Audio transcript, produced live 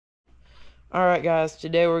Alright guys,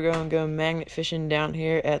 today we're going to go magnet fishing down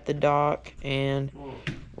here at the dock, and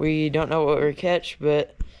we don't know what we'll catch,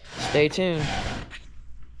 but stay tuned.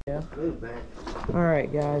 Yeah.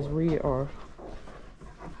 Alright guys, we are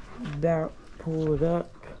about to pull it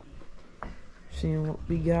up, seeing what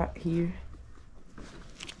we got here.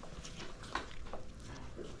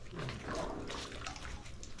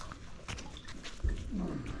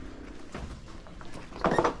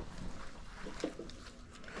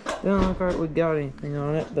 Don't look like we got anything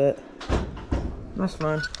on it, but that's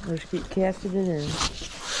fine. We'll just keep casting it in.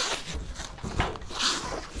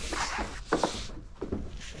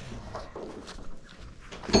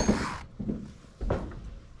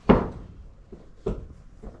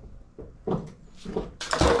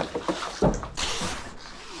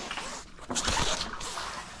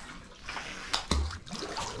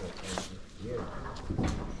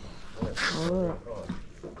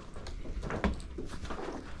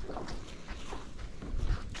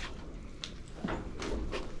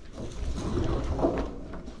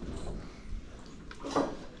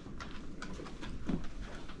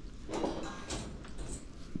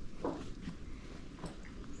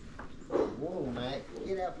 Whoa, Mac,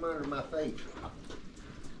 get out from under my face.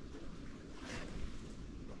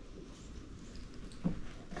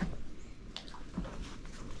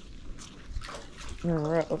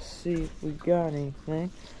 Alright, let's see if we got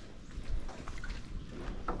anything.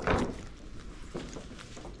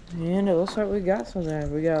 And it looks like we got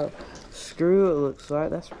something. We got a screw, it looks like.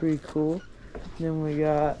 That's pretty cool. Then we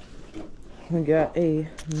got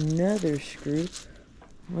another screw.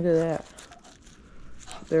 Look at that.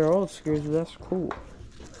 They're old screws, but that's cool.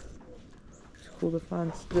 It's cool to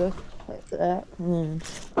find stuff like that. And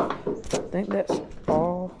I think that's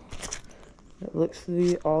all. It looks to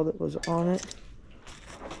be all that was on it.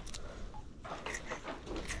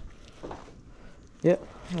 Yep,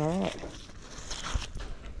 alright.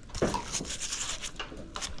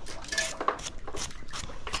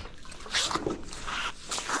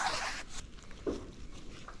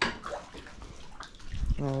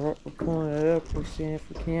 Alright, we're pulling it up. We're seeing if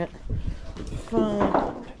we can't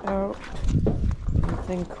find out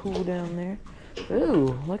anything cool down there.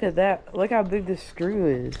 Ooh, look at that. Look how big this screw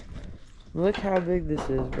is. Look how big this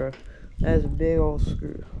is, bro. That is a big old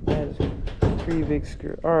screw. That is a pretty big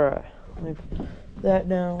screw. Alright, let me put that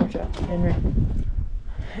down. Watch out, Henry.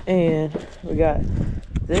 And we got,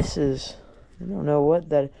 this is, I don't know what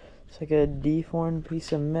that is. It's like a deformed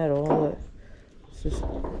piece of metal. Look. It's just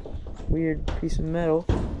a weird piece of metal.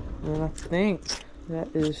 And I think that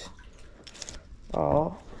is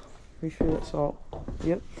all. Pretty sure that's all.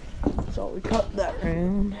 Yep. That's all we cut that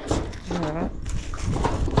round. Alright.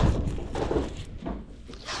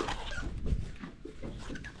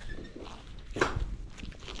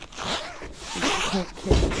 Can't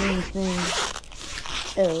catch anything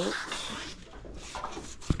else.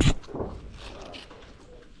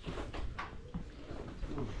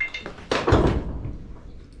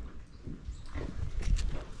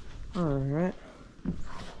 Alright.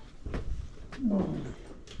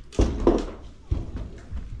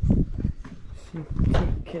 See if we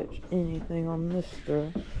can't catch anything on this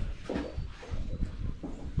throw.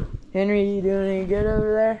 Henry, you doing any good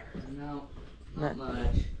over there? No, not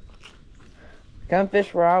much. Come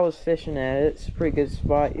fish where I was fishing at. It's a pretty good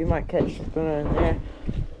spot. You might catch something in there.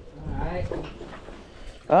 Alright.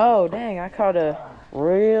 Oh, dang, I caught a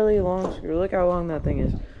really long screw. Look how long that thing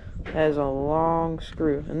is. It has a long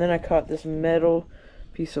screw. And then I caught this metal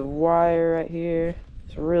piece of wire right here.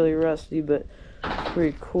 It's really rusty, but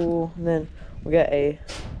pretty cool. And then we got a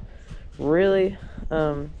really,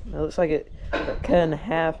 it looks like it got cut in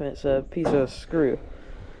half, and it's a piece of screw.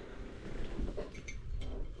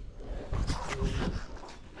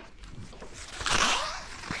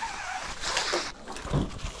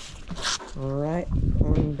 Alright,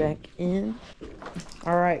 going back in.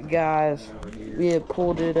 Alright guys, we had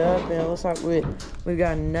pulled it up and it looks like we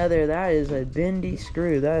got another. That is a bendy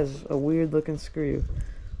screw. That is a weird looking screw,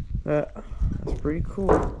 but that's pretty cool.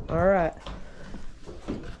 Alright,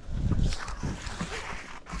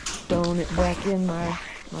 throwing it back in my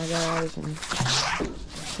guys and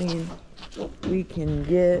seeing what we can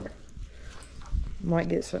get. Might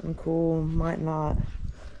get something cool, might not.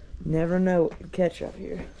 Never know what we catch up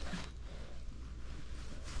here.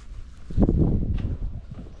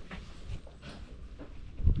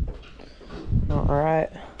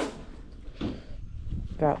 Alright,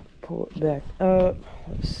 about to pull it back up.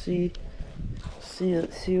 Let's see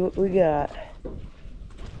what we got.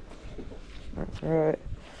 Alright,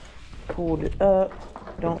 pulled it up.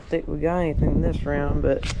 Don't think we got anything this round,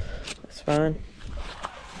 but that's fine.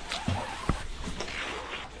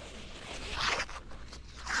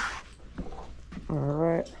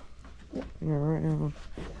 Alright. Around.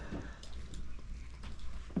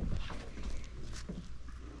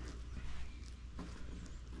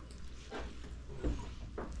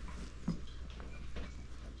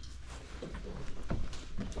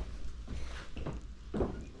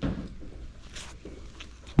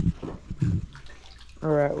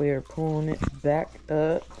 Alright, we are pulling it back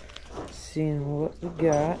up, seeing what we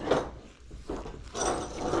got.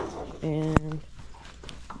 And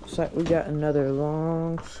looks like we got another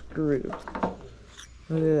long screw.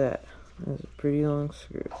 Look at that. That's a pretty long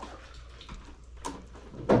screw.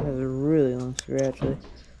 That's a really long screw, actually.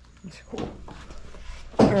 That's cool.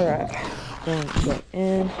 Alright, going back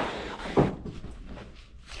in.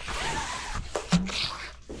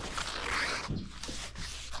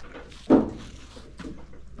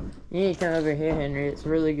 You need to come over here, Henry. It's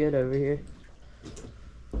really good over here.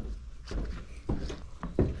 I'm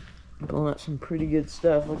pulling out some pretty good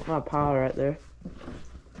stuff. Look at my pile right there.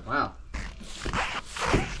 Wow.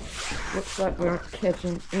 Looks like we aren't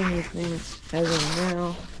catching anything as of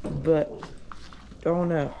now, but don't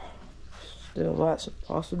know. Still lots of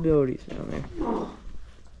possibilities down there.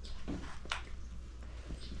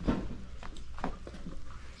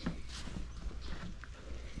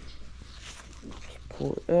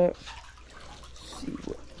 Pull it up, see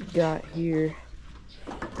what we got here.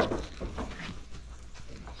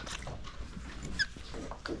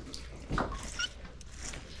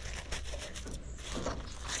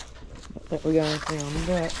 Don't think we got anything on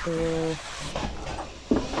that there.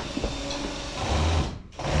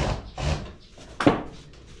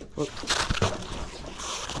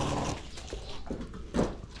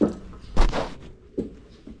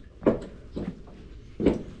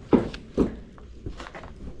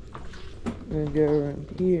 I'm gonna go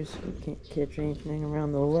around here so we can't catch anything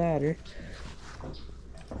around the ladder.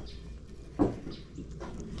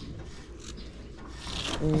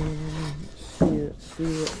 And let's see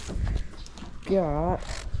what we got.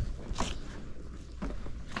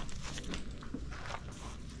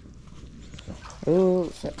 Oh,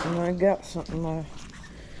 looks like I got something.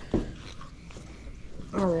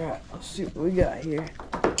 Alright, let's see what we got here.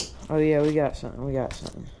 Oh yeah, we got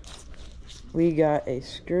something. We got a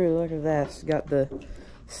screw. Look at that.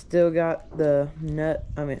 Still got the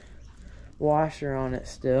washer on it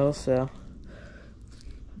still, so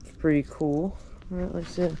it's pretty cool. Alright, like I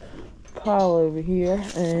said, pile over here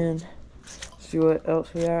and see what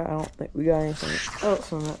else we got. I don't think we got anything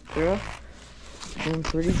else on that throw. Doing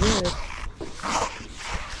pretty good.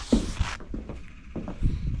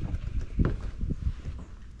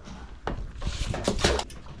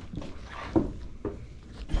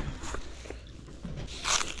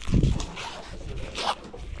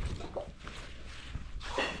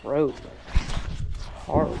 Rope.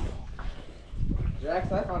 Horrible.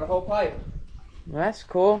 Jax, I found a whole pipe. That's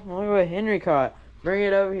cool. Look what Henry caught. Bring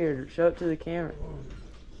it over here. Show it to the camera.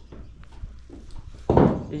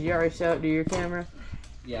 Did you already show it to your camera?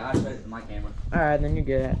 Yeah, I showed it to my camera. Alright, then you're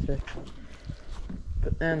good at it.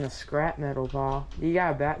 Put that in the scrap metal pile. You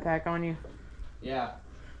got a backpack on you? Yeah.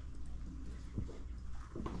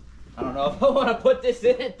 I don't know if I want to put this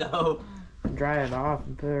in it though. Dry it off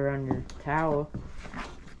and put it on your towel.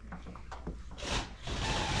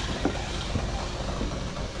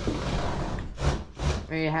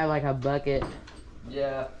 Or you have like a bucket.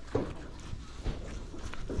 Yeah.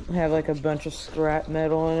 Have like a bunch of scrap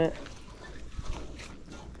metal in it.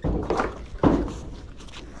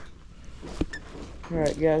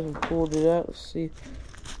 Alright guys, we pulled it up. Let's see if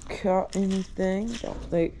we caught anything. Don't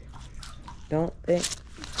think caught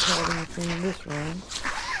anything this round.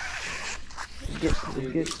 Get to the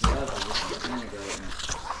good stuff.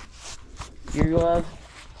 Your glove?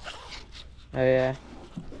 Oh yeah.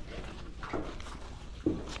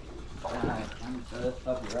 Alright, I'm gonna throw this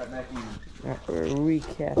puppy right back in. Alright, we're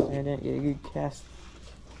recasting. I didn't get a good cast.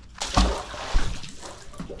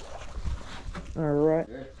 Alright.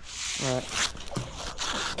 Alright.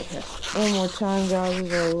 Cast one more time, guys.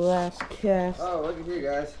 This is our last cast. Oh, look at you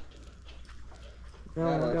guys.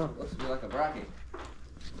 Now we're going. Looks to be like a bracket.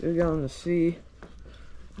 We're going to see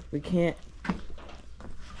if we can't.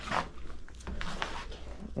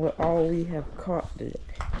 What all we have caught today.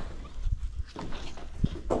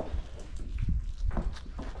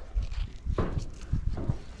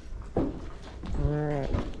 Alright.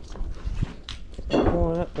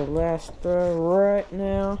 Pulling up the last throw right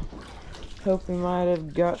now. Hope we might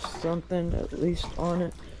have got something at least on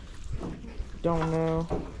it. Don't know.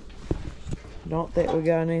 Don't think we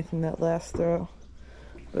got anything that last throw.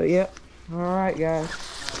 But yep. Alright guys.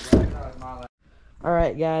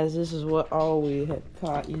 Alright guys, this is what all we have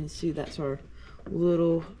caught. You can see that's our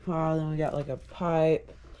little pile. Then we got like a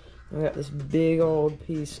pipe. We got this big old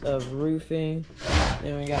piece of roofing.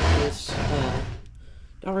 Then we got this,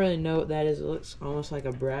 don't really know what that is. It looks almost like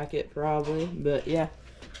a bracket probably, but yeah.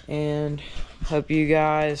 And hope you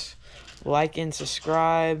guys like and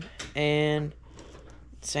subscribe, and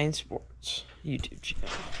Sane Sports YouTube channel.